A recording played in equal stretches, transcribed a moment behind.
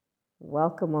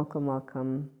Welcome, welcome,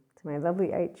 welcome to my lovely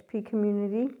IHP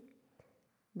community.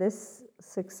 This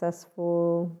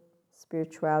successful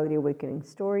spirituality awakening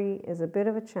story is a bit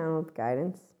of a channeled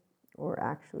guidance, or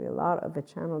actually a lot of a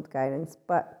channeled guidance,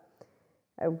 but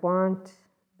I want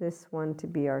this one to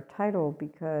be our title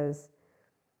because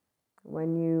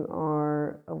when you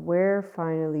are aware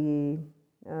finally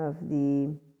of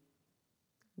the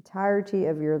entirety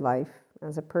of your life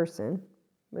as a person,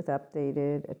 with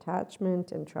updated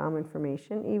attachment and trauma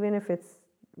information, even if it's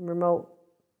remote,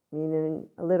 meaning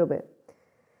a little bit,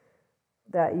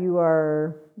 that you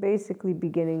are basically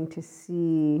beginning to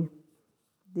see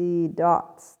the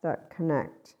dots that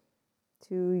connect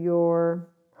to your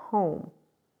home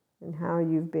and how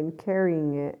you've been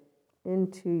carrying it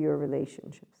into your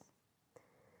relationships.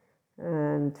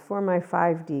 And for my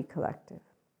 5D collective,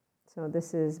 so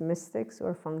this is mystics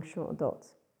or functional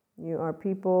adults. You are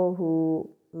people who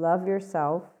love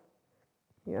yourself,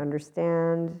 you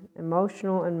understand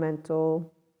emotional and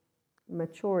mental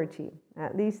maturity,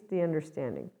 at least the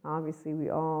understanding. Obviously, we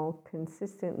all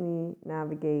consistently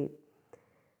navigate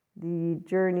the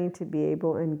journey to be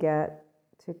able and get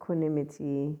to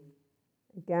equanimity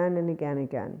again and again and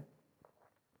again.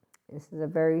 This is a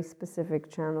very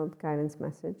specific channeled guidance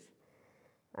message.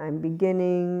 I'm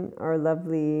beginning our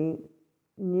lovely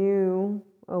new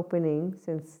opening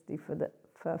since the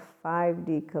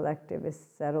 5D collective is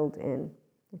settled in,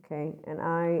 okay? And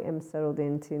I am settled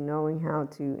into knowing how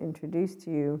to introduce to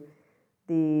you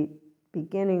the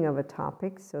beginning of a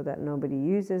topic so that nobody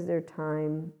uses their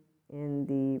time in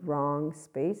the wrong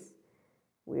space.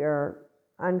 We are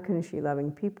unconditionally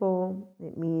loving people.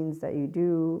 It means that you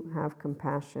do have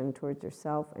compassion towards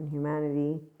yourself and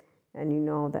humanity, and you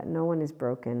know that no one is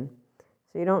broken.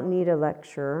 So you don't need a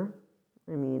lecture.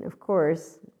 I mean, of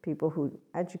course, people who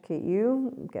educate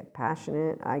you get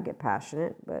passionate. I get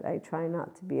passionate, but I try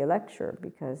not to be a lecturer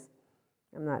because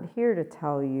I'm not here to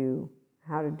tell you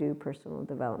how to do personal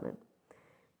development.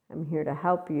 I'm here to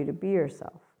help you to be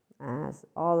yourself, as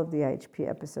all of the IHP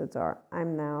episodes are.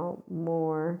 I'm now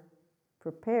more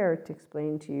prepared to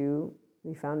explain to you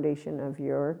the foundation of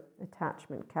your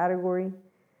attachment category,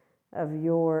 of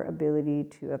your ability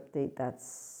to update that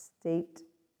state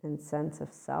and sense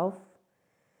of self,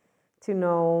 to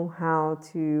know how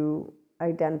to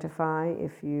identify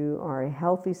if you are a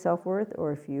healthy self-worth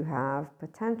or if you have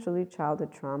potentially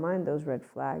childhood trauma. And those red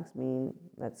flags mean,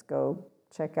 let's go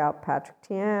check out Patrick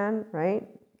Tian, right?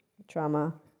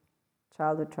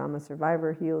 Childhood trauma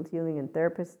survivor, healed, healing, and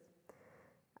therapist.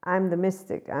 I'm the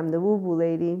mystic. I'm the woo-woo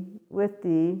lady with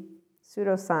the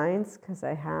pseudoscience because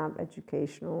I have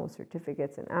educational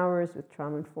certificates and hours with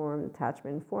trauma-informed,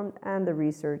 attachment-informed, and the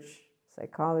research,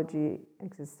 psychology,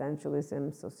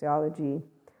 existentialism, sociology,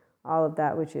 all of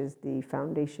that, which is the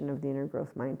foundation of the inner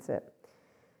growth mindset.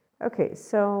 Okay,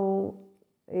 so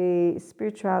a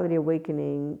spirituality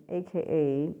awakening,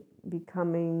 aka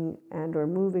becoming and or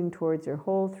moving towards your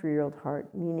whole 3-year-old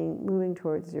heart, meaning moving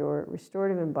towards your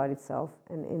restorative embodied self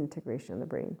and integration of the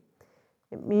brain.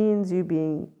 It means you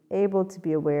being able to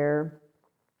be aware,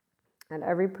 and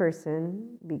every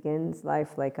person begins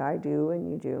life like I do and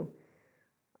you do.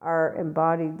 Our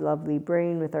embodied, lovely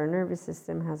brain with our nervous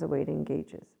system has a way to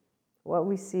engages. What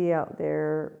we see out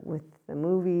there with the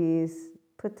movies,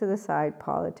 put to the side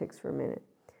politics for a minute.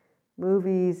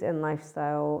 Movies and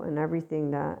lifestyle and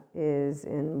everything that is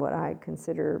in what I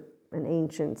consider an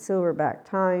ancient silverback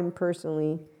time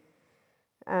personally.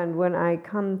 And when I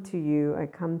come to you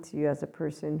as a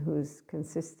person who's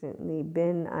consistently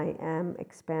been, I am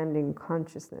expanding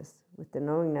consciousness with the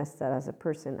knowingness that as a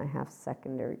person I have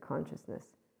secondary consciousness.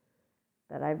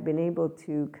 That I've been able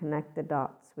to connect the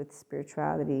dots with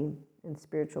spirituality and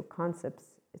spiritual concepts.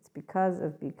 It's because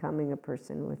of becoming a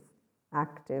person with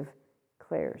active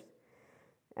clairs.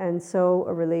 And so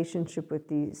a relationship with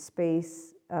the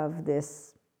space of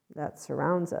this that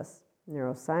surrounds us.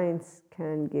 Neuroscience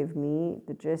can give me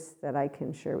the gist that I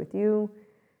can share with you.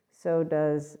 So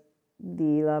does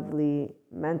the lovely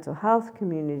mental health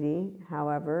community.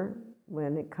 However,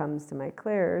 when it comes to my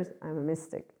clairs, I'm a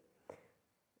mystic.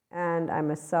 And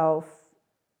I'm a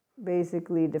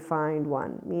basically defined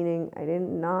one, meaning I did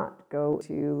not go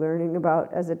to learning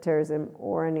about esotericism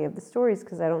or any of the stories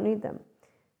because I don't need them.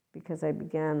 Because I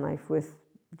began life with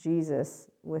Jesus,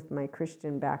 with my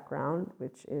Christian background,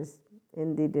 which is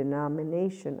in the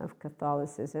denomination of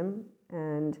Catholicism.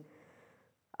 And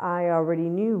I already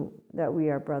knew that we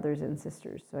are brothers and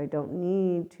sisters. So I don't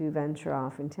need to venture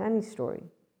off into any story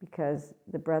because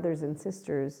the brothers and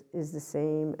sisters is the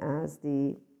same as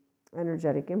the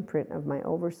energetic imprint of my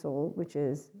oversoul, which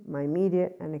is my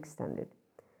immediate and extended.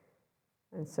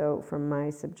 And so from my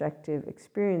subjective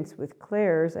experience with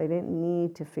clairs, I didn't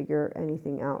need to figure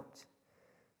anything out.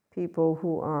 People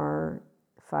who are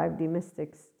 5D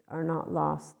mystics are not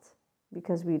lost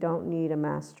because we don't need a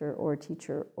master or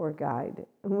teacher or guide.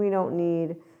 We don't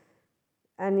need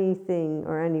anything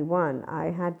or anyone.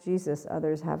 I had Jesus,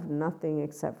 others have nothing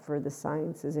except for the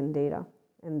sciences and data.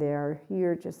 And they are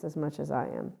here just as much as I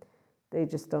am. They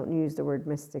just don't use the word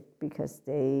mystic because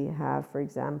they have, for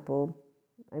example,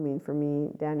 for me,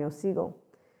 Daniel Siegel.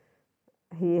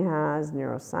 He has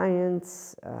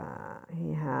neuroscience,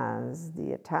 he has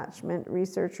the attachment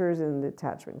researchers in the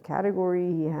attachment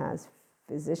category, he has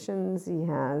physicians, he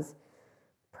has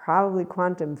probably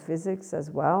quantum physics as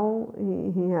well.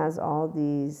 He has all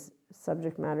these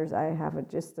subject matters. I have a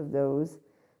gist of those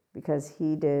because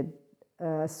he did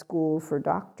school for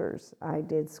doctors. I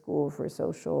did school for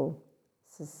social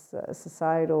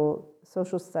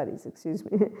studies,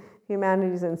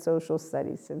 humanities and social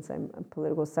studies, since I'm a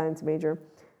political science major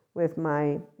with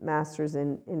my master's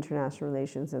in international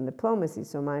relations and diplomacy.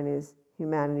 So mine is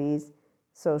humanities,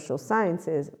 social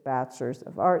sciences, bachelor's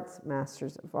of arts,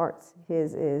 master's of arts.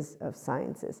 His is of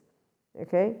sciences.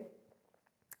 Okay?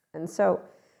 And so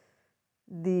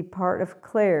the part of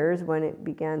clairs, when it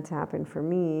began to happen for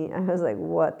me, I was like,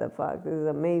 what the fuck? This is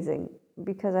amazing.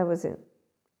 Because I wasn't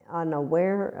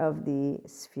unaware of the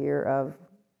sphere of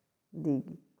the,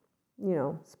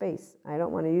 space. I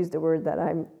don't want to use the word that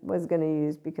I was going to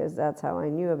use because that's how I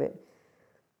knew of it.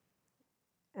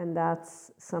 And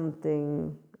that's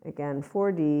something, again,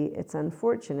 4D, it's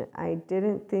unfortunate. I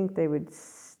didn't think they would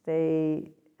stay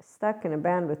stuck in a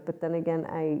bandwidth, but then again,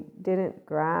 I didn't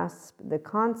grasp the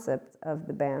concept of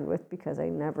the bandwidth because I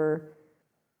never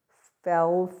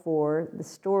fell for the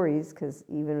stories, because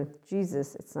even with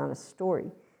Jesus, it's not a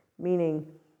story, meaning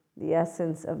the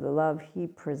essence of the love he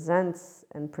presents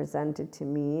and presented to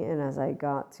me. And as I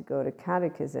got to go to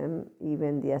catechism,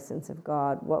 even the essence of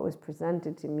God, what was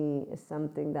presented to me is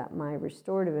something that my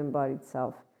restorative embodied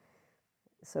self,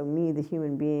 so me, the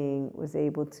human being, was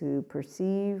able to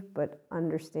perceive, but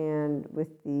understand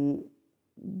with the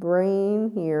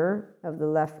brain here of the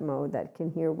left mode that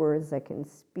can hear words, that can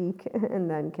speak, and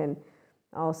then can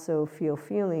also feel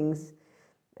feelings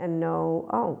and know,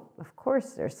 oh, of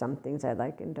course there's some things I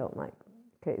like and don't like.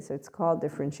 Okay, so it's called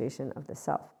differentiation of the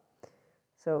self.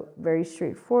 So very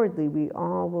straightforwardly, we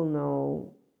all will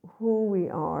know who we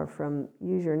are from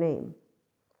use your name.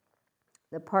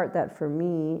 The part that for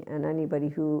me and anybody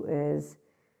who is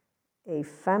a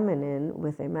feminine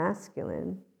with a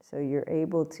masculine, so you're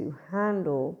able to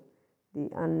handle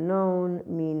the unknown,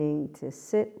 meaning to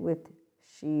sit with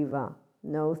Shiva,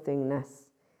 no thingness.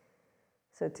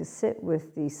 So to sit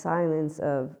with the silence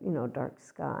of, dark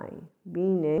sky,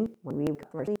 meaning when we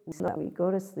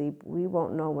go to sleep, we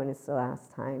won't know when it's the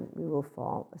last time we will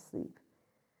fall asleep.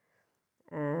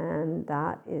 And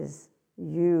that is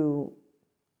you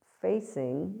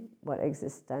facing what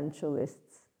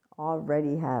existentialists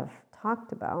already have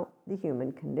talked about, the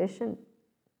human condition.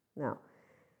 Now,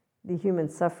 the human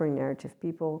suffering narrative,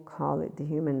 people call it the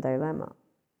human dilemma.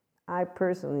 I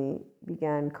personally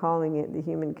began calling it the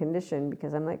human condition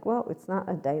because I'm like, well, it's not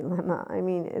a dilemma.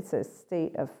 It's a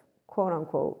state of, quote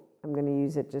unquote, I'm going to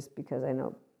use it just because I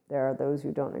know there are those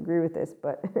who don't agree with this,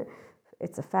 but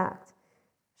it's a fact.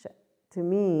 To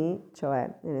me,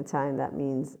 Choed, in Italian, that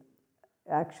means,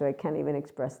 actually, I can't even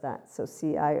express that. So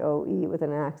CIOE with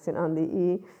an accent on the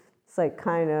E, it's like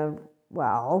kind of,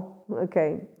 wow,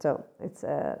 okay. So it's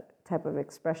a type of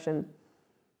expression.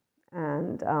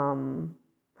 And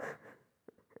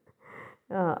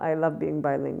I love being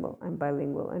bilingual. I'm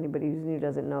bilingual. Anybody who's new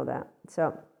doesn't know that.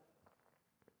 So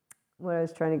what I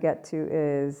was trying to get to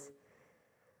is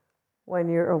when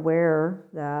you're aware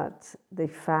that the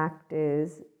fact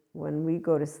is when we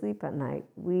go to sleep at night,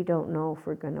 we don't know if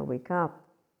we're going to wake up.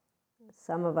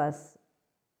 Some of us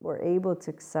were able to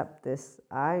accept this.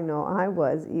 I know I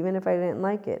was, even if I didn't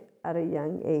like it, at a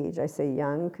young age. I say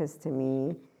young because to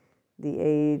me, the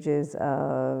ages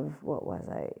of, what was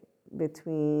I?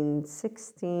 Between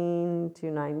 16 to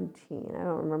 19. I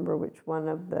don't remember which one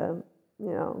of the,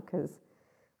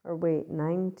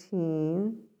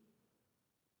 19.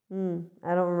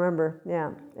 I don't remember.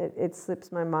 Yeah, it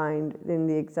slips my mind in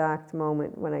the exact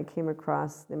moment when I came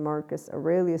across the Marcus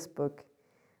Aurelius book,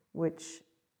 which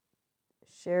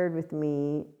shared with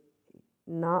me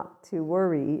not to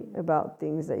worry about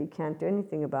things that you can't do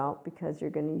anything about because you're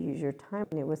going to use your time.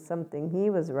 And it was something he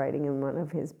was writing in one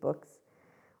of his books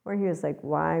where he was like,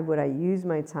 why would I use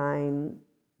my time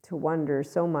to wonder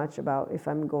so much about if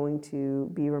I'm going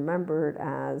to be remembered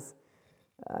as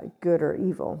good or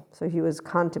evil. So he was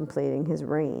contemplating his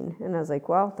reign. And I was like,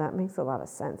 well, that makes a lot of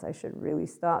sense. I should really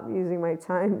stop using my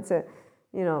time to,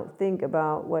 think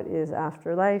about what is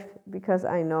afterlife, because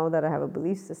I know that I have a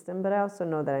belief system, but I also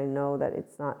know that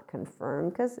it's not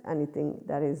confirmed, because anything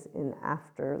that is in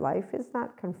afterlife is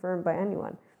not confirmed by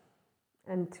anyone.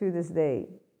 And to this day,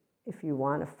 if you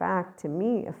want a fact, to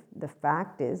me, the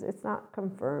fact is it's not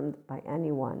confirmed by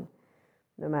anyone.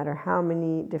 No matter how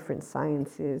many different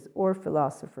sciences or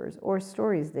philosophers or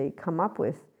stories they come up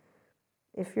with,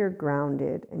 if you're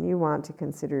grounded and you want to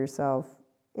consider yourself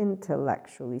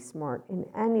intellectually smart in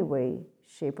any way,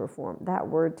 shape, or form, that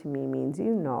word to me means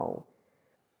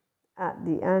at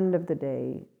the end of the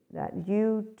day that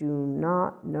you do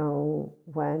not know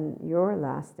when your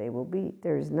last day will be.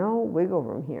 There's no wiggle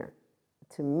room here.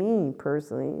 To me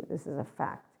personally, this is a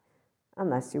fact,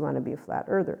 unless you want to be a flat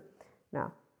earther.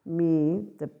 Now, me,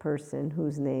 the person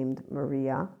who's named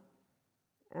Maria,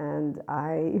 and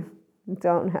I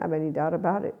don't have any doubt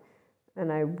about it.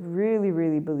 And I really,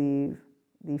 really believe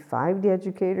the 5D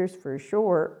educators for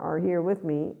sure are here with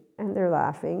me, and they're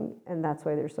laughing, and that's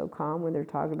why they're so calm when they're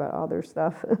talking about all their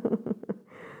stuff.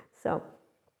 So,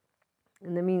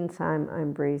 in the meantime, I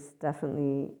embrace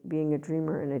definitely being a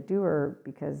dreamer and a doer,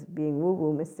 because being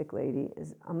woo-woo mystic lady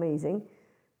is amazing,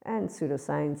 and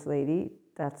pseudoscience lady,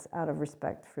 that's out of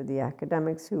respect for the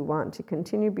academics who want to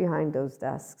continue behind those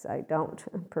desks. I don't.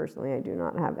 Personally, I do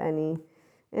not have any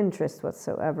interest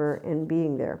whatsoever in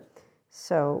being there.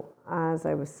 So, as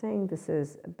I was saying, this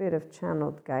is a bit of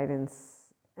channeled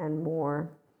guidance and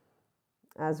more,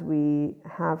 as we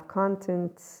have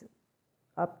content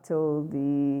up till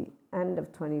the end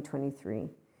of 2023.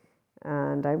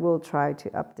 And I will try to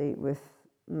update with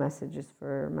messages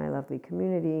for my lovely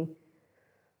community.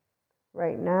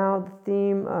 Right now, the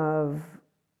theme of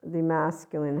the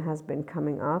masculine has been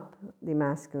coming up, the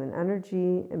masculine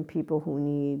energy, and people who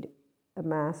need a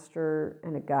master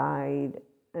and a guide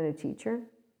and a teacher.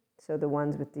 So the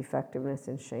ones with defectiveness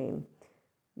and shame.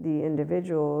 The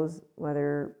individuals,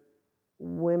 whether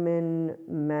women,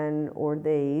 men, or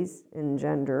theys in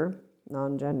gender,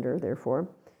 non-gender, therefore,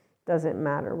 doesn't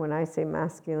matter. When I say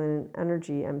masculine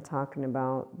energy, I'm talking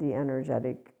about the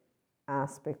energetic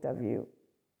aspect of you.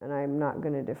 And I'm not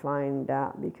going to define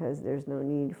that, because there's no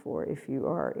need for, if you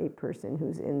are a person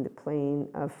who's in the plane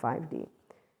of 5D,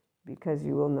 because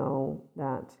you will know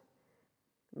that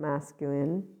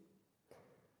masculine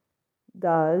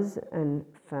does and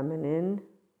feminine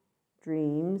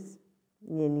dreams,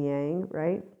 yin yang,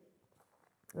 right?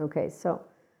 Okay, so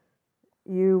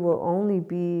you will only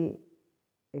be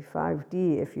a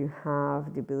 5D if you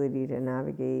have the ability to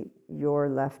navigate your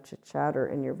left chatter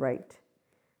and your right,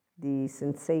 the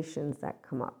sensations that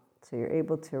come up. So you're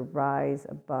able to rise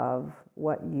above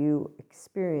what you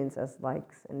experience as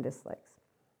likes and dislikes,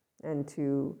 and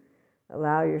to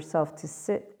allow yourself to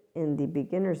sit in the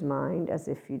beginner's mind as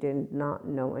if you did not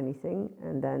know anything,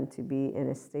 and then to be in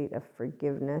a state of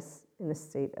forgiveness, in a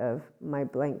state of my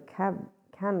blank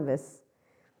canvas.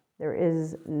 There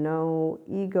is no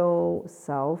ego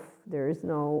self, there is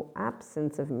no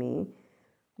absence of me,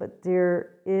 but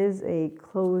there is a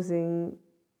closing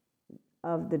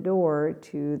of the door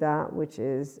to that which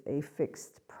is a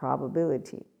fixed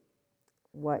probability.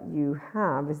 What you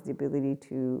have is the ability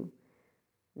to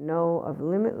know of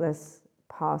limitless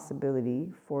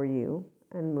possibility for you,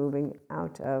 and moving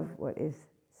out of what is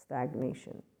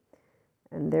stagnation,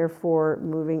 and therefore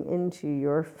moving into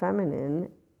your feminine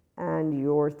and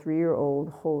your 3-year-old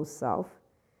whole self,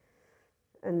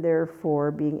 and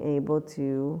therefore being able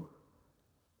to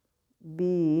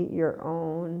be your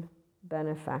own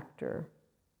benefactor,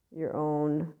 your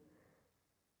own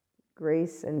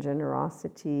grace and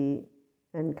generosity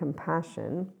and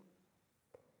compassion,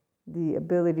 the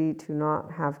ability to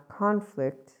not have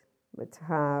conflict, but to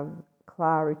have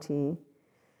clarity,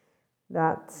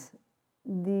 that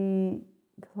the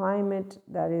climate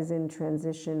that is in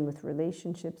transition with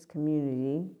relationships,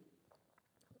 community,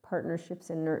 partnerships,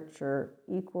 and nurture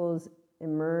equals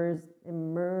emerging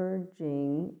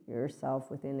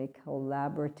yourself within a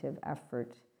collaborative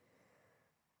effort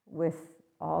with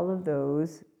all of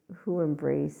those who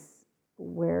embrace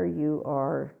where you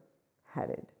are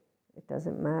headed. It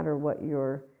doesn't matter what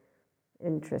your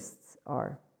interests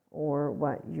are or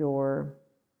what your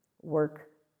work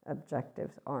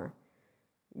objectives are.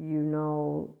 You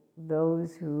know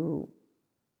those who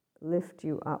lift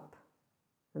you up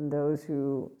and those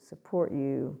who support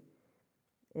you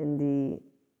in the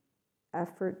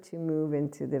effort to move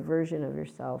into the version of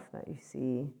yourself that you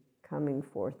see coming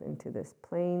forth into this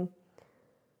plane.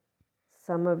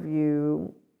 Some of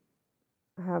you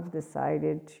have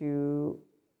decided to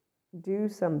do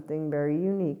something very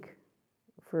unique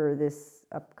for this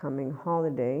upcoming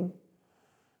holiday,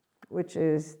 which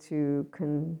is to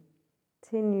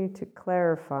continue to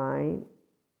clarify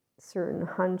certain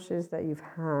hunches that you've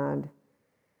had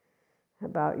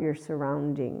about your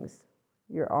surroundings,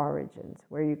 your origins,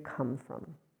 where you come from.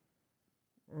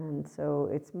 And so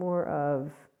it's more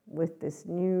of, with this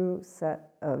new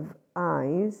set of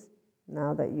eyes,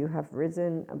 now that you have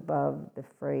risen above the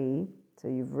fray, so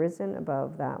you've risen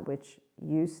above that which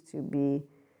used to be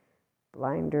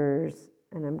blinders,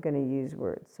 and I'm going to use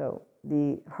words. So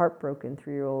the heartbroken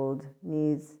 3-year-old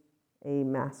needs a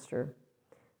master,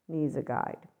 needs a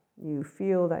guide. You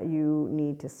feel that you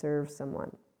need to serve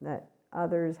someone, that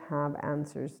others have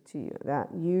answers to you, that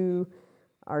you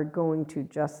are going to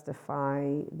justify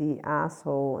the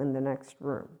asshole in the next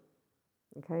room.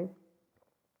 Okay?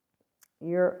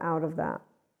 You're out of that.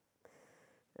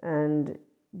 And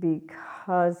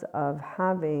because of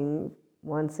having,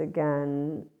 once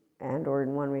again, and or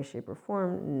in one way, shape, or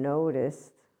form,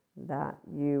 noticed that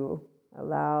you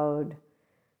allowed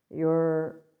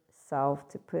yourself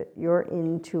to put your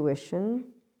intuition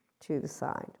to the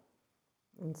side.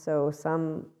 And so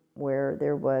somewhere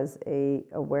there was a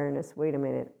awareness, wait a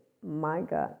minute, my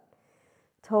gut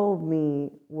told me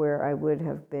where I would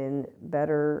have been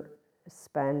better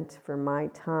spent for my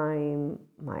time,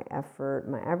 my effort,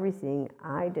 my everything.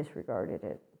 I disregarded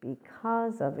it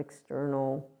because of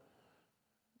external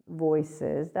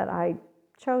voices that I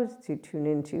chose to tune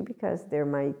into because they're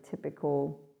my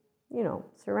typical,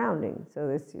 surrounding. So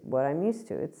this is what I'm used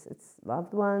to. It's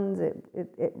loved ones.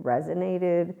 It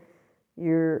resonated.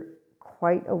 You're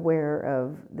quite aware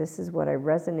of, this is what I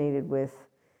resonated with.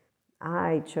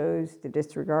 I chose to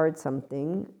disregard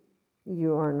something.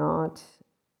 You are not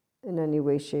in any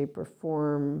way, shape, or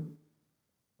form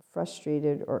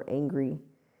frustrated or angry.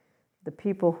 The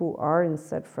people who are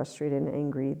instead frustrated and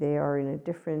angry, they are in a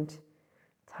different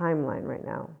timeline right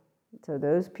now. So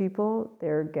those people,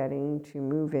 they're getting to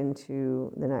move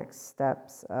into the next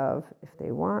steps of, if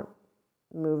they want,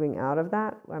 moving out of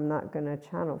that. I'm not going to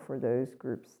channel for those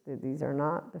groups. These are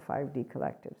not the 5D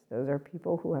collectives. Those are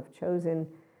people who have chosen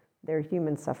their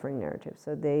human suffering narrative.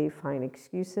 So they find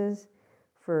excuses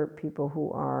for people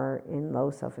who are in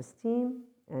low self-esteem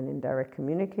and indirect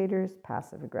communicators,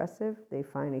 passive aggressive. They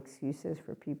find excuses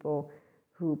for people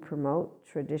who promote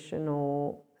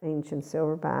traditional ancient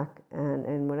silverback.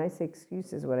 And when I say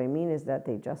excuses, what I mean is that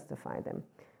they justify them.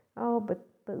 Oh, but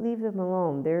leave them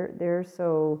alone. They're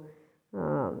so,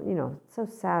 so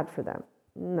sad for them.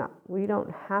 No, we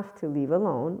don't have to leave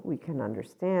alone. We can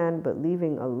understand, but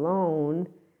leaving alone,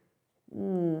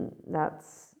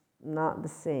 that's not the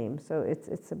same. So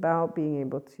it's about being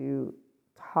able to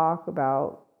talk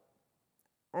about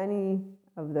any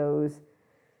of those,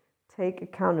 take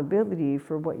accountability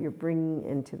for what you're bringing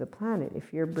into the planet.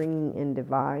 If you're bringing in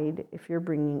divide, if you're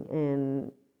bringing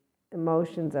in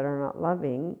emotions that are not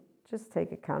loving, just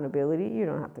take accountability. You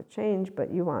don't have to change,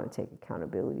 but you want to take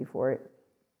accountability for it.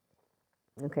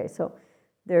 Okay, so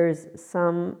there's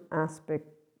some aspect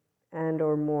and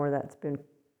or more that's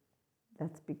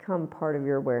become part of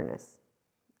your awareness,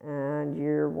 and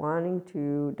you're wanting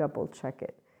to double check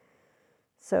it.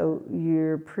 So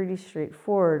you're pretty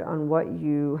straightforward on what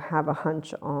you have a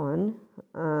hunch on,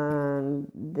 and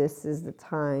this is the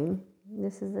time.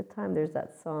 This is the time. There's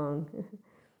that song.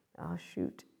 Oh,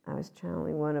 shoot. I was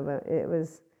channeling one of it. It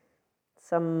was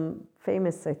some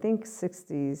famous, I think,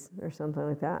 60s or something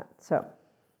like that. So,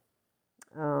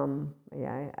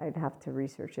 yeah, I'd have to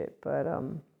research it, but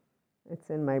it's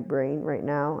in my brain right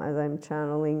now as I'm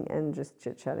channeling and just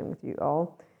chit-chatting with you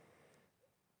all.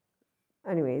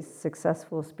 Anyways,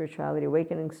 successful spirituality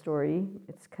awakening story.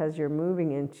 It's because you're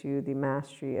moving into the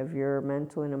mastery of your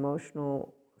mental and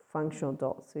emotional functional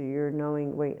adult. So you're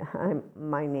knowing, wait, I'm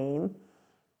my name.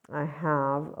 I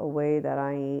have a way that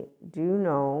I do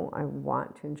know I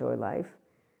want to enjoy life.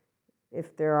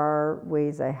 If there are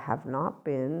ways I have not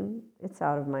been, it's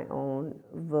out of my own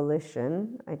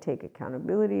volition. I take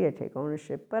accountability, I take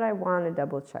ownership, but I want to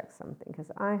double check something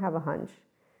because I have a hunch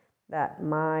that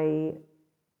my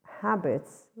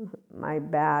habits, my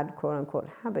bad quote unquote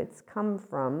habits, come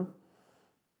from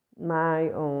my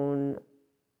own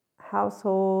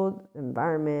household,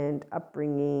 environment,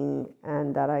 upbringing,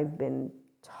 and that I've been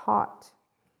taught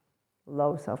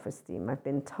low self-esteem. I've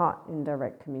been taught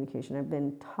indirect communication. I've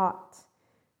been taught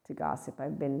to gossip.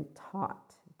 I've been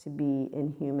taught to be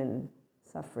in human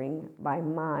suffering by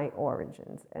my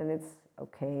origins. And it's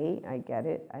okay, I get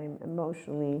it. I'm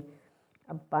emotionally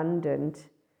abundant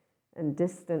and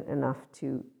distant enough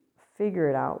to figure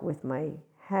it out with my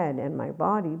head and my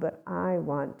body, but I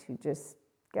want to just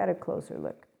get a closer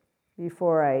look.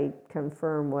 before I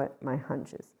confirm what my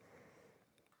hunch is.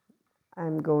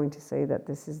 I'm going to say that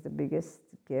this is the biggest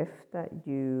gift that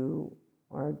you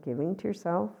are giving to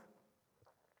yourself,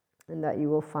 and that you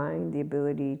will find the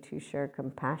ability to share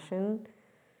compassion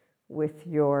with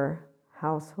your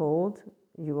household.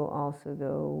 You will also,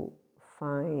 though,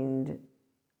 find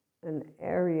an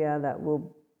area that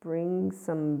will bring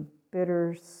some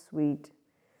bittersweet,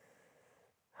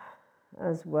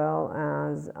 as well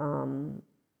as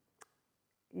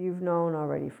you've known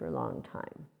already for a long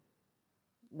time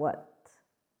what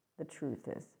the truth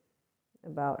is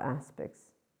about aspects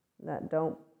that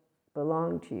don't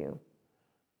belong to you.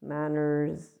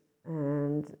 Manners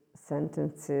and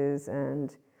sentences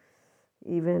and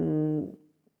even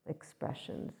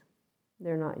expressions.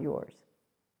 They're not yours.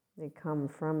 They come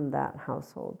from that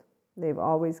household. They've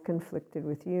always conflicted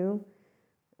with you,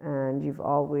 and you've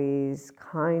always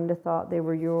kind of thought they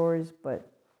were yours, but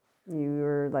you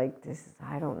were like, this is,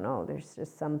 I don't know, there's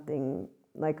just something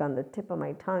like on the tip of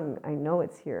my tongue. I know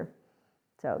it's here.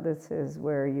 So this is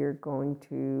where you're going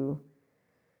to,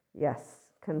 yes,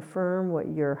 confirm what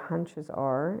your hunches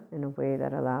are in a way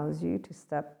that allows you to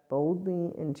step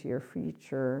boldly into your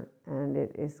future, and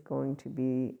it is going to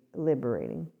be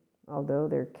liberating. Although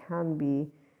there can be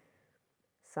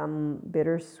some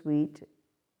bittersweet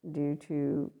due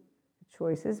to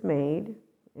choices made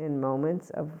in moments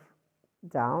of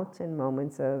doubt, in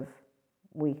moments of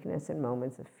weakness, in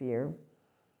moments of fear.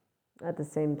 At the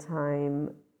same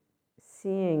time,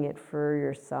 seeing it for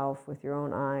yourself with your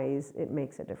own eyes, it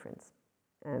makes a difference.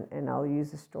 And I'll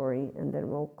use a story, and then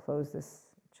we'll close this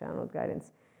channeled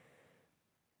guidance.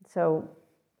 So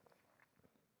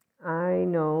I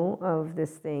know of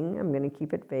this thing. I'm going to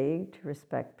keep it vague to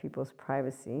respect people's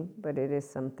privacy, but it is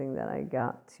something that I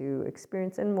got to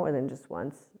experience, and more than just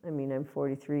once. I mean, I'm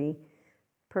 43.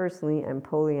 Personally, I'm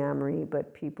polyamory,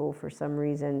 but people for some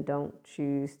reason don't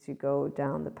choose to go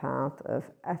down the path of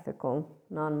ethical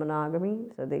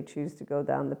non-monogamy. So they choose to go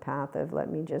down the path of, let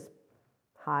me just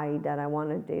hide that I want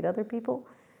to date other people.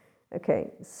 Okay,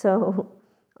 so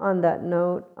on that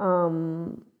note,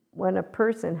 when a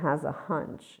person has a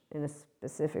hunch in a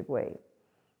specific way,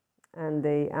 and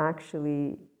they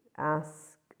actually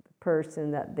ask the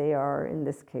person that they are, in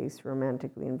this case,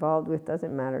 romantically involved with,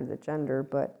 doesn't matter the gender,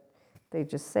 but they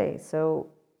just say,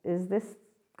 so is this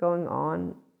going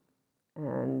on?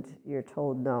 And you're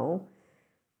told no,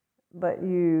 but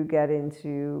you get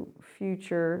into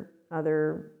future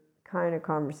other kind of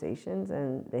conversations,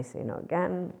 and they say no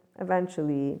again.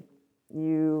 Eventually,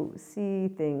 you see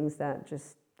things that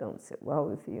just don't sit well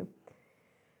with you.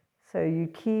 So you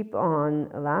keep on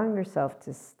allowing yourself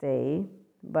to stay,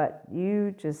 but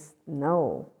you just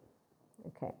know,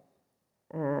 okay.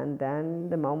 And then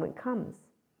the moment comes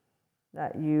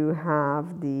that you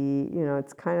have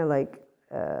it's kind of like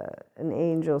an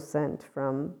angel sent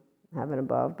from heaven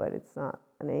above, but it's not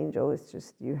an angel. It's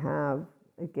just you have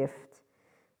a gift,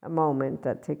 a moment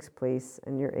that takes place,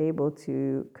 and you're able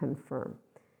to confirm.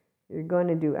 You're going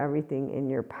to do everything in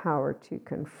your power to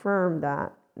confirm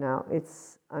that. Now,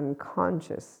 it's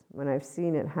unconscious. When I've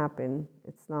seen it happen,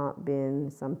 it's not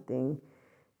been something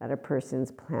that a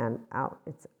person's planned out.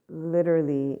 It's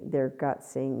literally their gut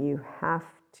saying, you have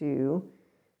to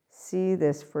see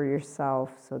this for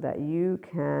yourself so that you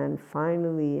can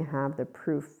finally have the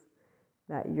proof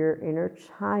that your inner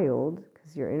child,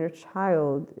 because your inner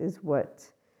child is what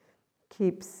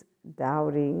keeps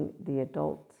doubting the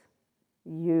adult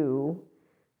you,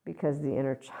 because the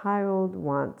inner child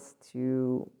wants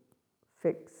to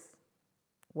fix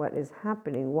what is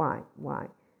happening. Why?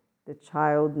 The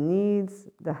child needs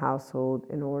the household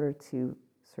in order to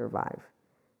survive.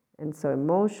 And so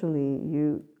emotionally,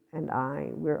 you and I,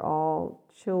 we're all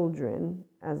children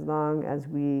as long as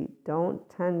we don't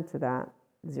tend to that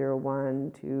 0,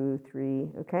 1, 2, 3,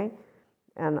 okay?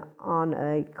 And on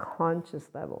a conscious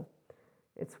level,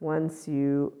 it's once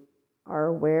you are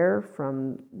aware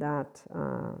from that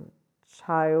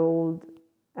child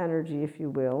energy, if you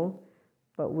will,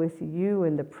 but with you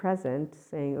in the present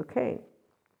saying, okay,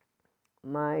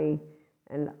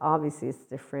 and obviously it's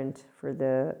different for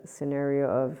the scenario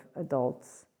of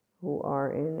adults who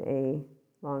are in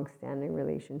a long-standing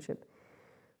relationship,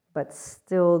 but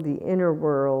still the inner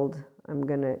world, I'm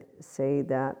going to say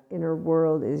that inner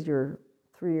world is your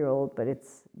 3-year-old, but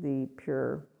it's the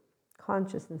pure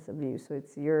consciousness of you. So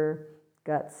it's your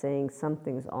gut saying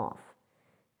something's off.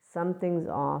 Something's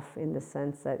off in the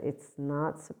sense that it's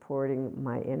not supporting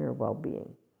my inner well-being.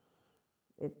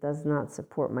 It does not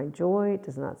support my joy. It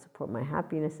does not support my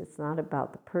happiness. It's not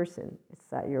about the person. It's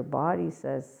that your body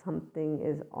says something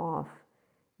is off.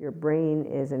 Your brain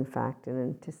is, in fact, an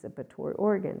anticipatory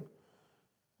organ.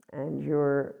 And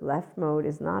your left mode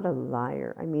is not a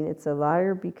liar. I mean, it's a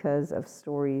liar because of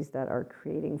stories that are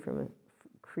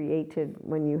created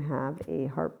when you have a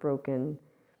heartbroken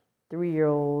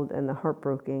 3-year-old and the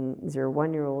heartbroken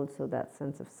 1-year-old. So that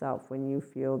sense of self, when you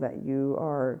feel that you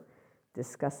are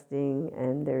disgusting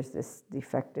and there's this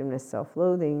defectiveness,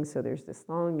 self-loathing, so there's this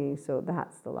longing. So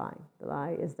that's the lie. The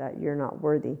lie is that you're not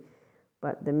worthy.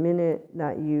 But the minute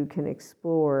that you can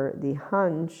explore the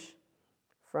hunch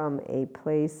from a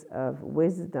place of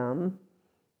wisdom,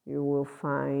 you will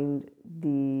find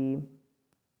the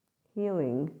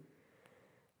healing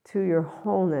to your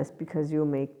wholeness, because you'll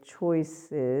make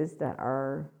choices that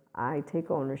are, I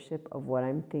take ownership of what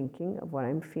I'm thinking, of what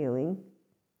I'm feeling.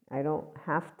 I don't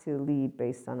have to lead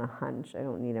based on a hunch. I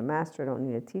don't need a master. I don't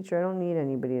need a teacher. I don't need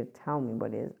anybody to tell me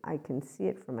what it is. I can see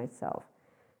it for myself.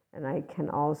 And I can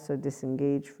also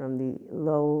disengage from the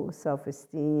low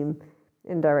self-esteem,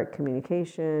 indirect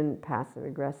communication, passive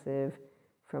aggressive,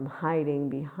 from hiding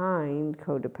behind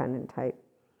codependent type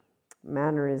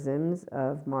mannerisms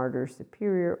of martyr,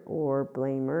 superior, or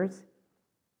blamers.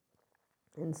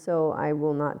 And so I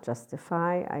will not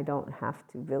justify. I don't have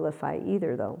to vilify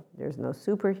either, though. There's no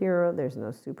superhero, there's no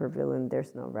supervillain,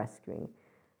 there's no rescuing.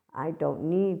 I don't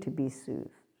need to be soothed.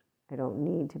 I don't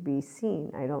need to be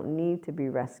seen. I don't need to be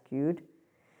rescued.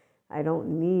 I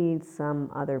don't need some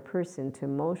other person to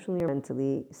emotionally or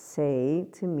mentally say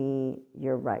to me,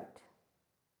 you're right,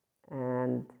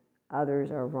 and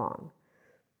others are wrong.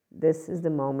 This is the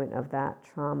moment of that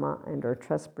trauma and or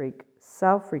trust break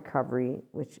self-recovery,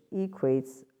 which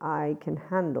equates I can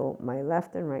handle my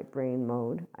left and right brain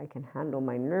mode. I can handle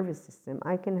my nervous system.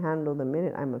 I can handle the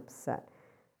minute I'm upset.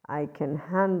 I can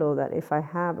handle that if I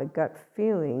have a gut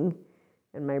feeling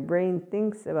and my brain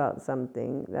thinks about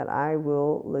something, that I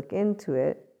will look into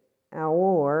it,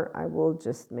 or I will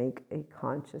just make a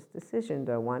conscious decision.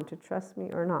 Do I want to trust me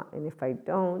or not? And if I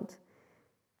don't,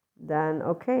 then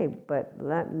okay, but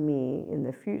let me in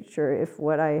the future, if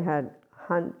what I had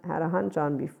a hunch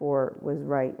on before was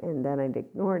right and then I'd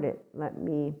ignored it, let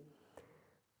me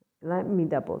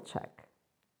double check.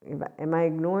 Am I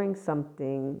ignoring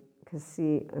something? Because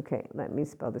see, okay, let me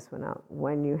spell this one out.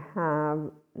 When you have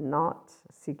not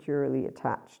securely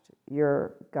attached,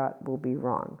 your gut will be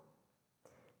wrong.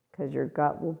 Because your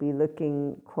gut will be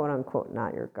looking, quote unquote,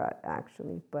 not your gut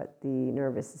actually, but the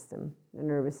nervous system. The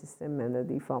nervous system and the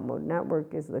default mode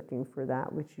network is looking for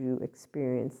that which you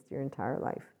experienced your entire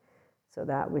life. So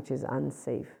that which is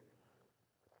unsafe.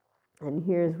 And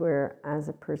here's where, as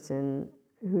a person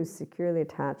who's securely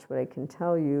attached, what I can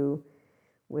tell you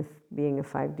with being a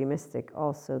 5D mystic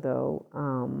also, though,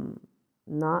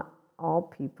 not all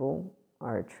people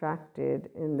are attracted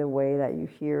in the way that you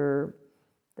hear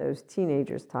those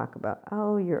teenagers talk about.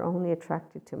 Oh, you're only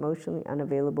attracted to emotionally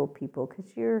unavailable people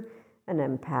because you're an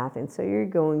empath, and so you're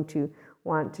going to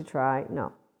want to try.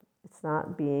 No, it's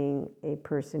not being a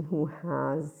person who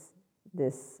has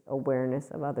this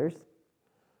awareness of others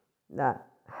that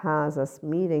has us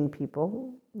meeting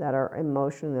people that are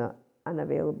emotionally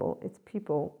unavailable. It's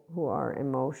people who are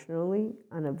emotionally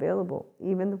unavailable,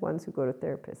 even the ones who go to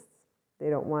therapists. They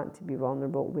don't want to be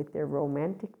vulnerable with their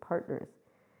romantic partners,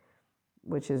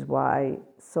 which is why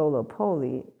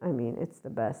solo-poly, I mean, it's the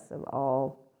best of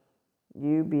all.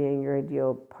 You being your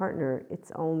ideal partner,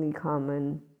 it's only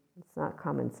common, it's not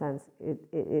common sense.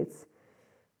 It's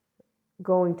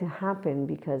going to happen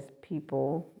because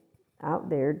people out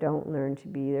there don't learn to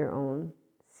be their own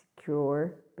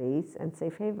secure base and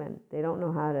safe haven. They don't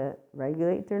know how to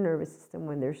regulate their nervous system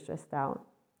when they're stressed out,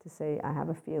 to say, I have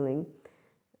a feeling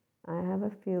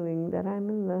that I'm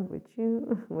in love with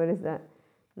you. What is that?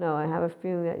 No, I have a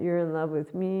feeling that you're in love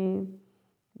with me.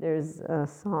 There's a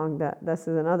song this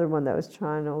is another one that was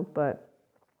channeled, but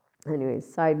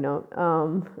anyways, side note,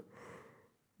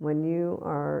 when you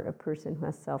are a person who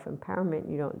has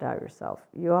self-empowerment, you don't doubt yourself.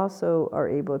 You also are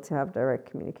able to have direct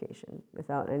communication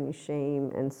without any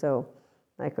shame. And so,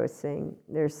 like I was saying,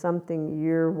 there's something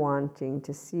you're wanting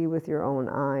to see with your own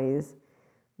eyes,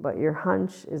 but your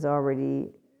hunch is already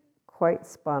quite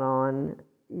spot on.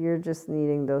 You're just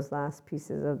needing those last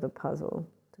pieces of the puzzle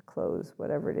to close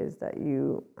whatever it is that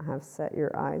you have set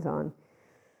your eyes on.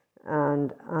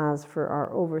 And as for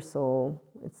our oversoul,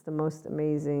 it's the most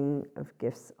amazing of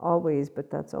gifts always,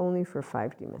 but that's only for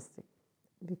 5D mystic.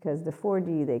 Because the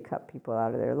 4D, they cut people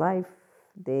out of their life.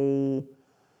 They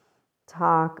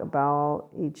talk about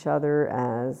each other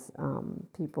as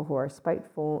people who are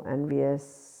spiteful,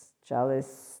 envious,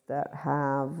 jealous, that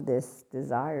have this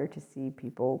desire to see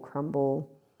people crumble.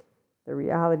 the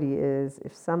reality is,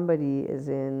 if somebody is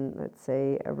in, let's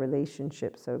say, a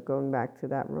relationship, so going back to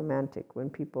that romantic, when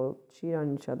people cheat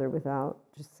on each other without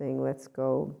just saying, let's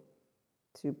go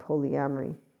to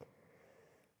polyamory.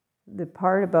 The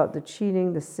part about the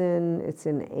cheating, the sin, it's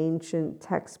in ancient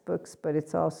textbooks, but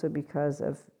it's also because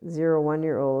of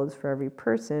 0-1-year-olds for every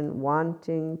person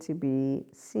wanting to be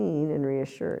seen and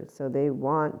reassured. So they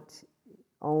want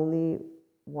only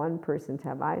one person to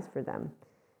have eyes for them,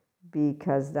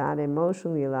 because that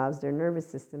emotionally allows their nervous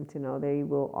system to know they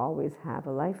will always have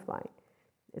a lifeline.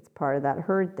 It's part of that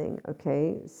herd thing,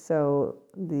 okay? So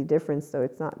the difference, though,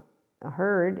 it's not a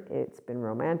herd, it's been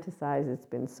romanticized, it's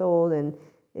been sold, and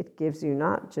it gives you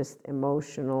not just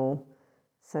emotional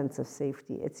sense of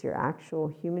safety, it's your actual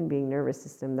human being nervous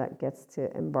system that gets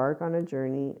to embark on a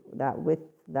journey that with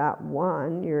that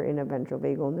one, you're in a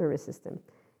ventrovagal nervous system.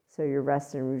 So you're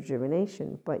rest and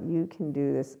rejuvenation, but you can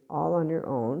do this all on your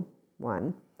own,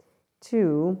 1.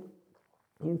 2,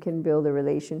 you can build a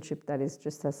relationship that is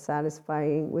just as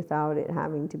satisfying without it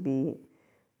having to be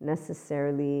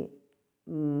necessarily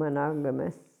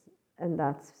monogamous. And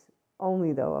that's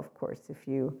only, though, of course, if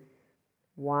you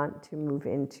want to move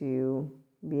into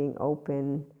being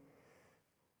open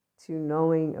to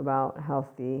knowing about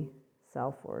healthy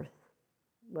self-worth.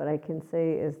 What I can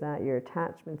say is that your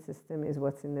attachment system is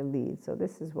what's in the lead. So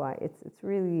this is why it's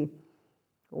really,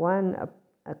 one,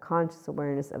 a conscious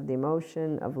awareness of the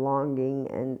emotion of longing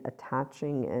and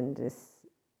attaching, and this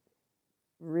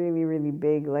really, really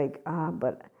big, like,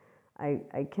 but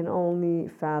I can only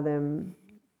fathom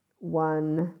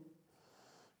one,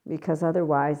 because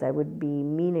otherwise I would be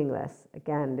meaningless.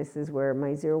 Again, this is where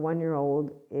my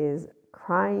 0-1-year-old is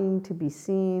crying to be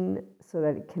seen so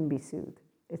that it can be soothed.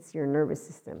 It's your nervous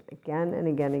system. Again and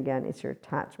again and again, it's your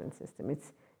attachment system.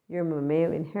 It's your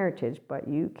mammalian heritage, but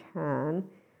you can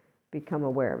become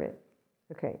aware of it.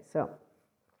 Okay, so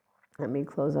let me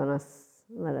close on us.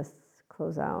 Let us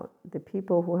close out. The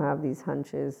people who have these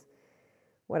hunches,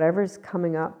 whatever's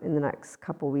coming up in the next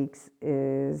couple weeks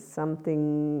is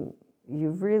something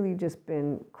you've really just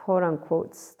been quote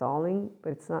unquote stalling,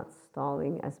 but it's not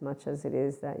stalling as much as it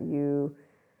is that you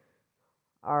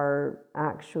are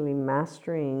actually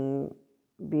mastering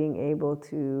being able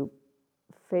to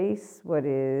face what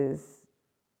is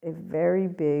a very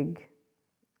big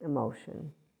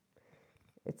emotion.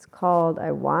 It's called,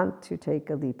 I want to take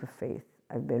a leap of faith.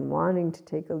 I've been wanting to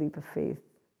take a leap of faith.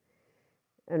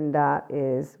 And that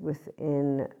is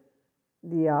within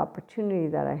the opportunity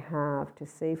that I have to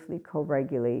safely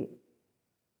co-regulate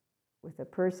with a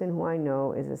person who I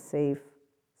know is a safe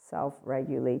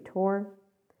self-regulator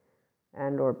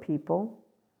and or people.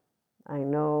 I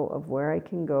know of where I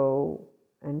can go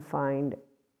and find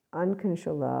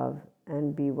unconditional love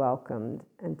and be welcomed,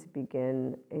 and to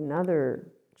begin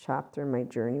another chapter in my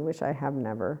journey, which I have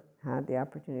never had the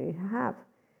opportunity to have.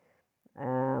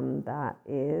 That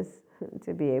is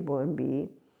to be able and be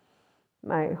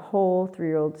my whole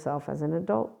 3-year-old self as an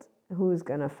adult, who's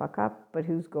gonna fuck up, but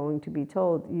who's going to be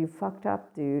told, you fucked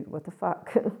up, dude, what the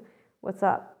fuck? What's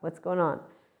up? What's going on?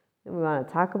 And we want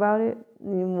to talk about it.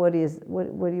 What do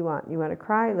you want? You want to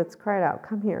cry? Let's cry it out.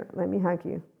 Come here, let me hug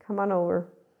you. Come on over.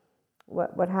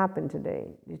 What happened today?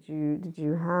 Did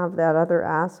you have that other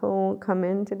asshole come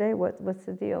in today? What's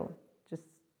the deal? Just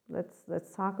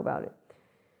let's talk about it.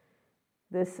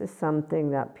 This is something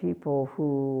that people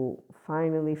who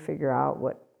finally figure out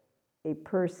what a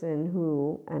person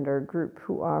who and our group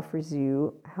who offers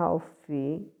you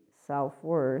healthy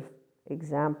self-worth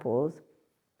examples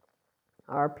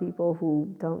are people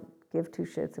who don't give 2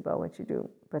 shits about what you do,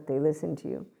 but they listen to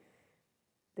you.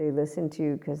 They listen to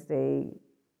you because they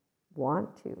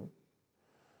want to.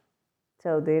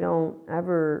 So they don't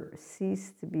ever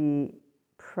cease to be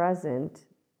present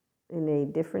in a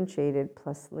differentiated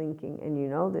plus linking. And you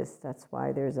know this, that's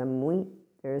why there's I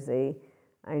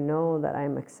know that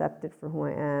I'm accepted for who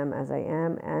I am as I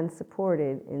am and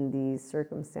supported in these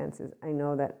circumstances. I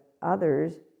know that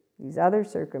these other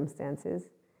circumstances,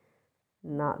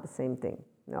 not the same thing.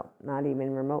 No, not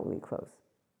even remotely close.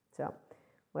 So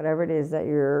whatever it is that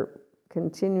you're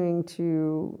continuing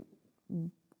to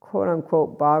quote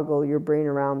unquote boggle your brain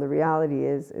around, the reality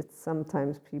is it's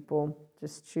sometimes people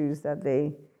just choose that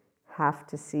they have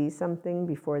to see something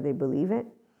before they believe it.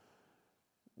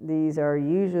 These are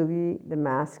usually the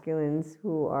masculines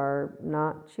who are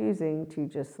not choosing to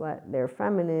just let their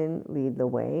feminine lead the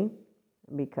way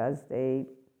because they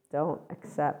don't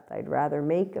accept. I'd rather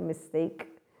make a mistake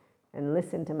and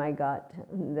listen to my gut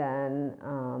than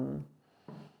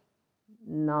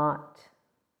not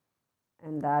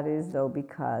And that is, though,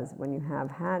 because when you have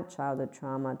had childhood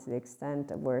trauma to the extent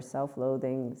of where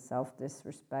self-loathing,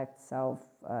 self-disrespect,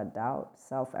 self-doubt,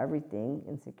 self-everything,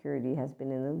 insecurity has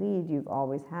been in the lead, you've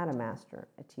always had a master,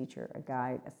 a teacher, a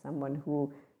guide, someone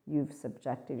who you've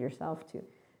subjected yourself to.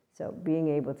 So being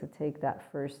able to take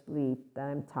that first leap that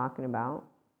I'm talking about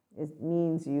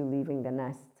means you leaving the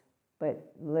nest.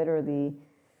 But literally,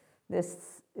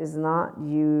 this is not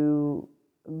you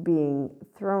being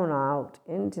thrown out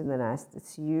into the nest.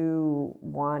 It's you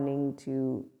wanting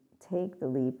to take the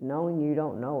leap, knowing you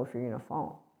don't know if you're going to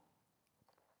fall.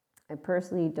 I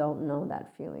personally don't know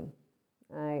that feeling.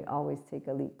 I always take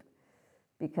a leap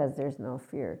because there's no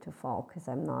fear to fall because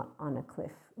I'm not on a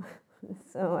cliff.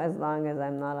 So as long as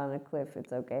I'm not on a cliff,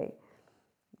 it's okay.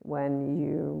 When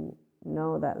you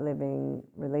know that living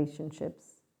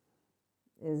relationships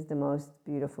is the most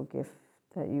beautiful gift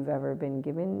that you've ever been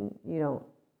given, you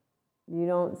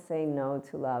don't say no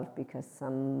to love because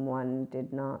someone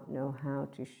did not know how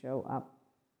to show up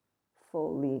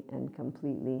fully and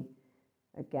completely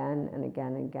again and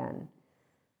again and again.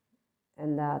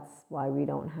 And that's why we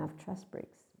don't have trust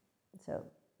breaks. So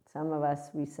some of us,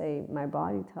 we say, my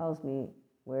body tells me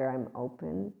where I'm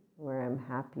open, where I'm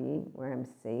happy, where I'm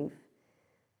safe.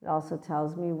 It also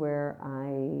tells me where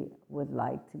I would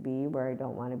like to be, where I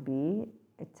don't want to be.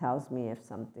 It tells me if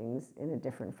something's in a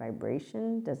different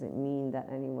vibration. Doesn't mean that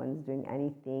anyone's doing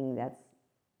anything that's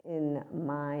in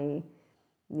my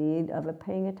need of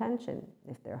paying attention.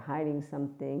 If they're hiding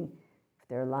something, if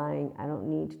they're lying, I don't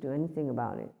need to do anything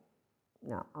about it.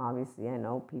 Now, obviously, I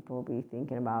know people will be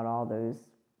thinking about all those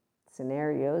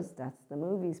scenarios. That's the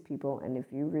movies, people. And if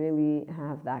you really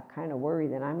have that kind of worry,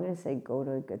 then I'm going to say go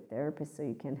to a good therapist so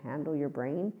you can handle your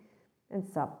brain and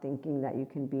stop thinking that you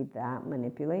can be that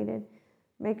manipulated.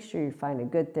 Make sure you find a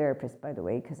good therapist, by the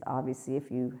way, because obviously if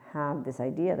you have this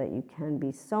idea that you can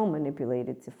be so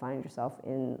manipulated to find yourself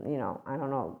in, I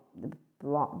don't know, the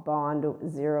Bond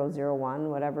 001,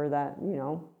 whatever that,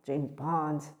 James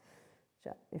Bond.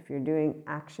 If you're doing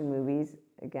action movies,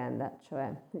 again, that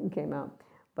show came out.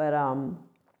 But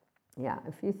yeah,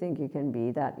 if you think you can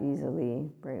be that easily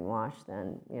brainwashed,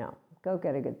 then, go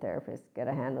get a good therapist, get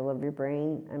a handle of your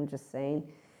brain. I'm just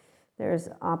saying there's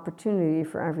opportunity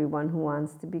for everyone who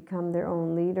wants to become their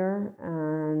own leader,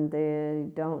 and they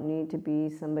don't need to be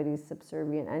somebody's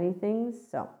subservient anything.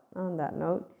 So on that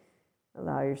note,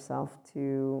 allow yourself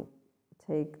to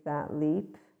take that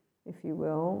leap, if you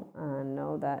will, and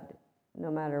know that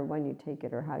no matter when you take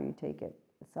it or how you take it,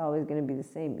 it's always going to be the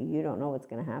same. You don't know what's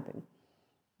going to happen.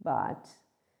 But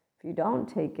if you don't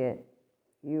take it,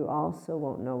 you also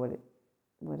won't know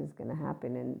what is going to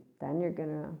happen, and then you're going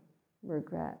to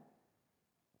regret,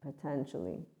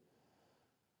 potentially.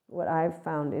 What I've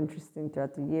found interesting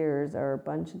throughout the years are a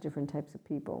bunch of different types of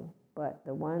people, but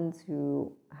the ones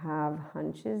who have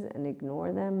hunches and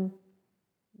ignore them,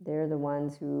 they're the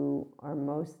ones who are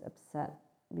most upset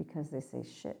because they say,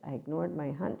 shit, I ignored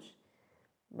my hunch.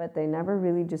 But they never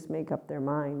really just make up their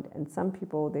mind. And some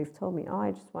people, they've told me,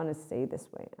 I just want to stay this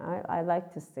way. I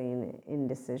like to stay in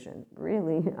indecision.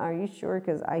 Really? Are you sure?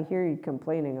 Because I hear you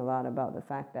complaining a lot about the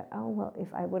fact that,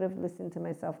 if I would have listened to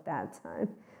myself that time,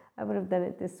 I would have done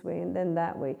it this way and then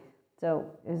that way. So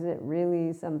is it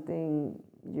really something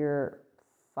you're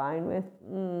fine with?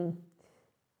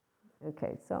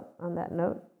 Okay, so on that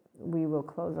note, we will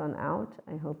close on out.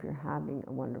 I hope you're having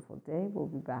a wonderful day. We'll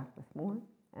be back with more.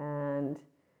 And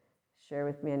share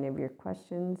with me any of your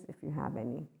questions if you have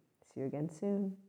any. See you again soon.